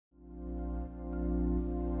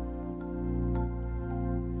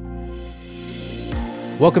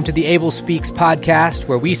Welcome to the Able Speaks podcast,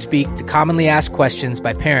 where we speak to commonly asked questions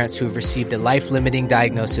by parents who have received a life-limiting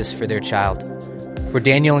diagnosis for their child. We're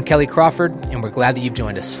Daniel and Kelly Crawford, and we're glad that you've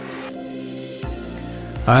joined us.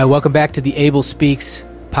 All right, welcome back to the Able Speaks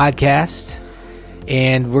podcast,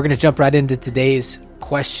 and we're going to jump right into today's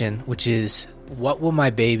question, which is, what will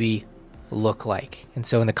my baby look like? And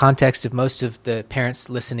so in the context of most of the parents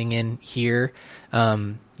listening in here,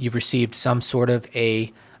 you've received some sort of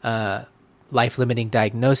a life-limiting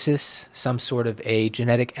diagnosis, some sort of a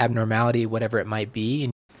genetic abnormality, whatever it might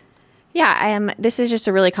be. Yeah, this is just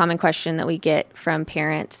a really common question that we get from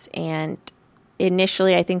parents. And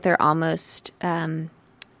initially, I think they're almost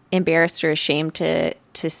embarrassed or ashamed to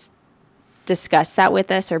discuss that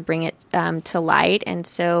with us or bring it to light. And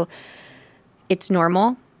so it's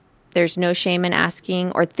normal. There's no shame in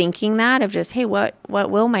asking or thinking that of just, hey, what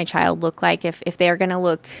will my child look like if they are going to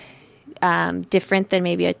look different than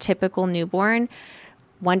maybe a typical newborn?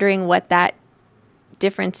 Wondering what that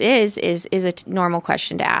difference is a normal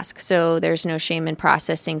question to ask. So there's no shame in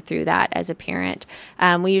processing through that as a parent.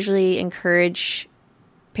 We usually encourage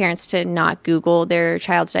parents to not Google their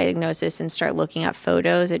child's diagnosis and start looking at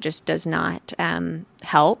photos. It just does not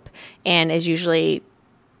help, and is usually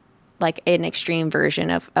like an extreme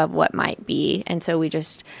version of what might be. And so we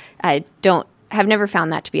just have never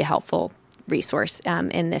found that to be a helpful resource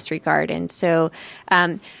in this regard. And so,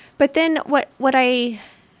 but then what we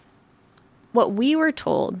were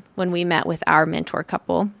told when we met with our mentor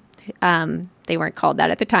couple, they weren't called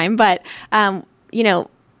that at the time, but,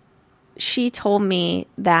 she told me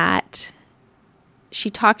that she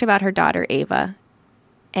talked about her daughter, Ava,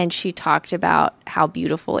 and she talked about how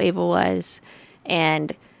beautiful Ava was,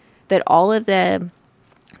 and that all of the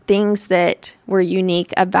things that were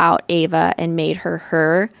unique about Ava and made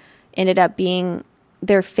her ended up being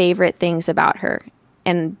their favorite things about her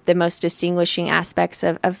and the most distinguishing aspects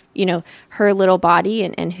of her little body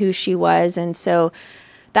and who she was. And so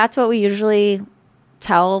that's what we usually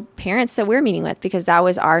tell parents that we're meeting with, because that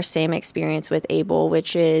was our same experience with Abel,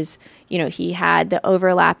 which is, he had the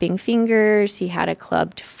overlapping fingers, he had a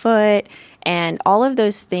clubbed foot, and all of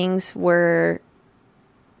those things were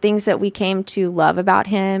things that we came to love about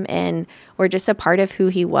him and were just a part of who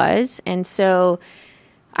he was. And so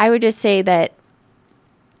I would just say that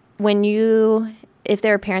if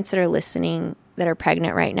there are parents that are listening that are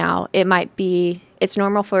pregnant right now, it's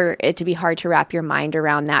normal for it to be hard to wrap your mind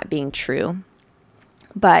around that being true.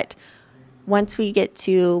 But once we get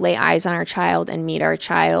to lay eyes on our child and meet our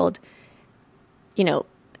child,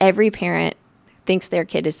 every parent thinks their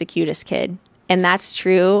kid is the cutest kid. And that's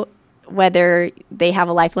true whether they have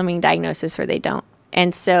a life-limiting diagnosis or they don't.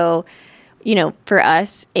 And so, for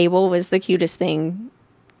us, Abel was the cutest thing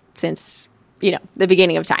since, the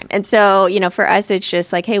beginning of time. And so, for us, it's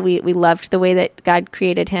just like, hey, we loved the way that God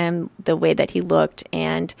created him, the way that he looked.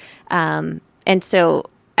 And so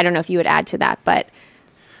I don't know if you would add to that, but.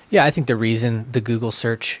 Yeah, I think the reason the Google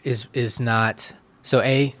search is not, so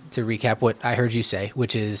to recap what I heard you say,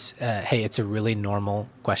 which is, hey, it's a really normal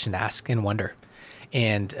question to ask and wonder.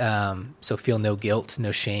 And so feel no guilt,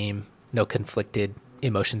 no shame, no conflicted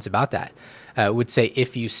emotions about that. I would say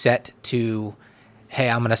if you set to, hey,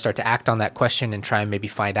 I'm going to start to act on that question and try and maybe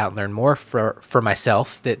find out and learn more for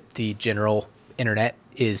myself, that the general internet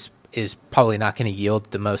is probably not going to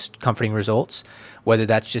yield the most comforting results, whether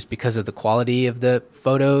that's just because of the quality of the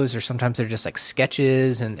photos or sometimes they're just like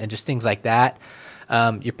sketches and just things like that.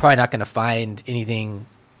 You're probably not going to find anything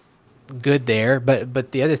good there.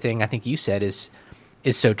 But the other thing I think you said is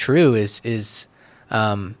so true is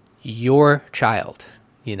your child.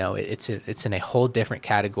 It's in a whole different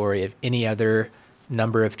category of any other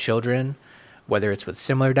number of children, whether it's with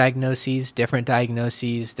similar diagnoses, different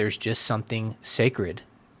diagnoses. There's just something sacred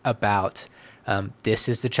about this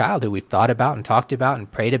is the child who we've thought about and talked about and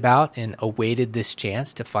prayed about and awaited this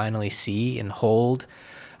chance to finally see and hold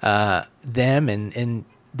them. And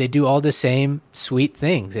they do all the same sweet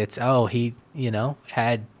things. It's, he,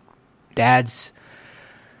 had dad's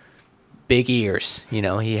big ears,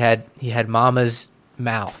 he had mama's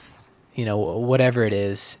mouth, whatever it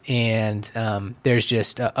is. And there's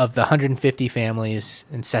just, of the 150 families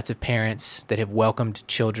and sets of parents that have welcomed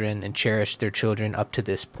children and cherished their children up to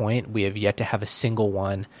this point, we have yet to have a single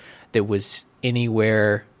one that was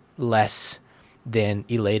anywhere less than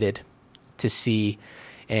elated to see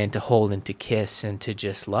and to hold and to kiss and to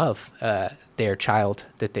just love their child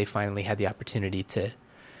that they finally had the opportunity to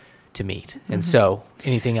meet. Mm-hmm. And so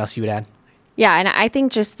anything else you would add? Yeah, and I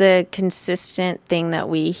think just the consistent thing that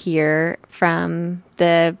we hear from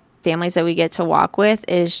the families that we get to walk with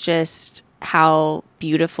is just how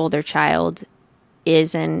beautiful their child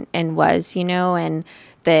is and was, and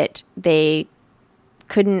that they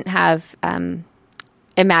couldn't have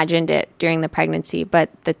imagined it during the pregnancy, but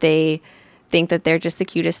that they think that they're just the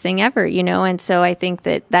cutest thing ever, And so I think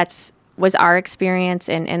that was our experience,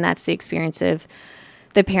 and that's the experience of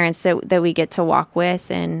the parents that we get to walk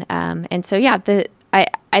with. And so, yeah,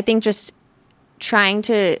 I think just trying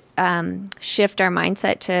to shift our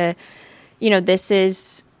mindset to, this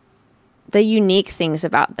is the unique things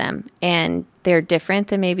about them, and they're different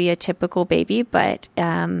than maybe a typical baby, but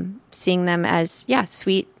seeing them as,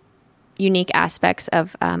 sweet, unique aspects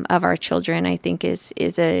of our children, I think is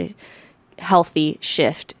a healthy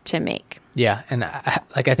shift to make. Yeah, and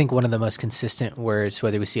I think one of the most consistent words,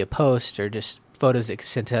 whether we see a post or just photos that get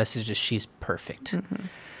sent to us, is just she's perfect. Mm-hmm.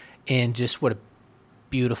 And just what a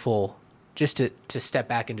beautiful, just to step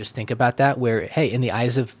back and just think about that, where, hey, in the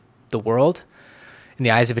eyes of the world, in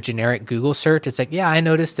the eyes of a generic Google search, it's like, I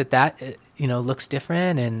noticed that looks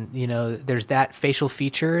different, and there's that facial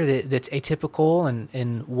feature that's atypical,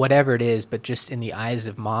 and whatever it is. But just in the eyes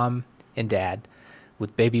of mom and dad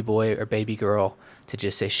with baby boy or baby girl, to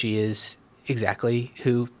just say she is exactly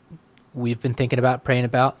who we've been thinking about, praying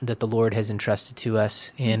about, that the Lord has entrusted to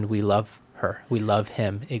us, and we love her. We love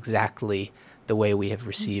him exactly the way we have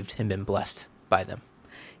received him and blessed by them.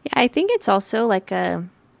 Yeah, I think it's also like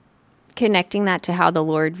connecting that to how the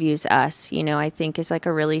Lord views us, I think is like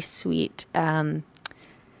a really sweet,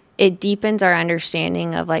 it deepens our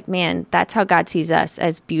understanding of like, man, that's how God sees us,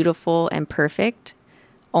 as beautiful and perfect,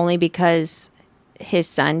 only because his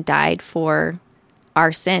son died for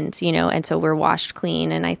our sins, and so we're washed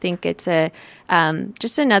clean. And I think it's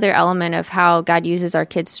just another element of how God uses our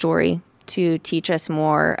kids' story to teach us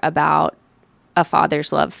more about a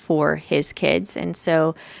father's love for his kids. And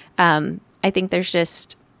so I think there's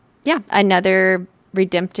just, another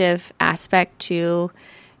redemptive aspect to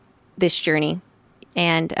this journey.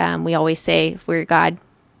 And we always say, if we're God,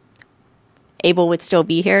 Abel would still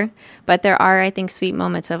be here. But there are, I think, sweet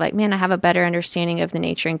moments of like, man, I have a better understanding of the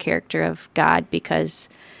nature and character of God because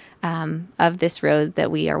of this road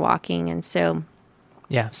that we are walking. And so,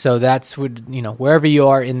 so that's what, wherever you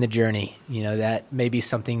are in the journey, that may be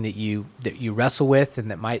something that you wrestle with,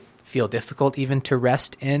 and that might feel difficult even to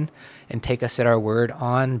rest in and take us at our word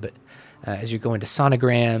on. But as you're going to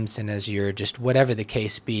sonograms, and as you're just whatever the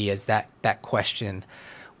case be, as that question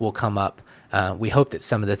will come up, we hope that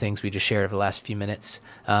some of the things we just shared over the last few minutes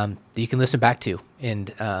that you can listen back to, and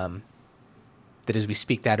that as we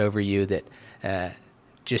speak that over you, that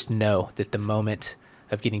just know that the moment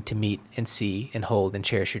of getting to meet and see and hold and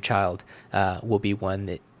cherish your child will be one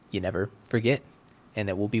that you never forget, and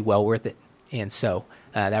that will be well worth it. And so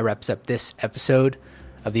that wraps up this episode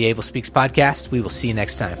of the Able Speaks podcast. We will see you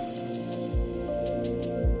next time.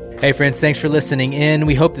 Hey friends, thanks for listening in.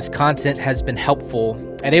 We hope this content has been helpful.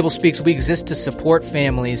 At Able Speaks, we exist to support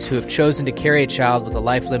families who have chosen to carry a child with a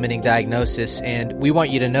life-limiting diagnosis, and we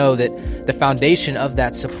want you to know that the foundation of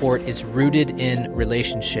that support is rooted in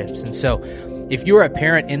relationships. And so, if you're a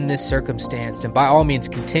parent in this circumstance, then by all means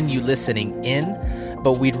continue listening in,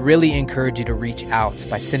 but we'd really encourage you to reach out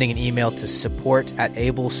by sending an email to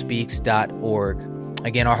support@ablespeaks.org.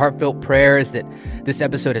 Again, our heartfelt prayer is that this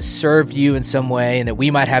episode has served you in some way, and that we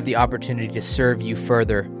might have the opportunity to serve you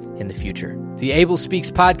further in the future. The Able Speaks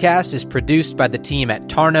podcast is produced by the team at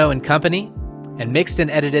Tarno & Company and mixed and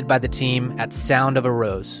edited by the team at Sound of a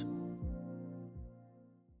Rose.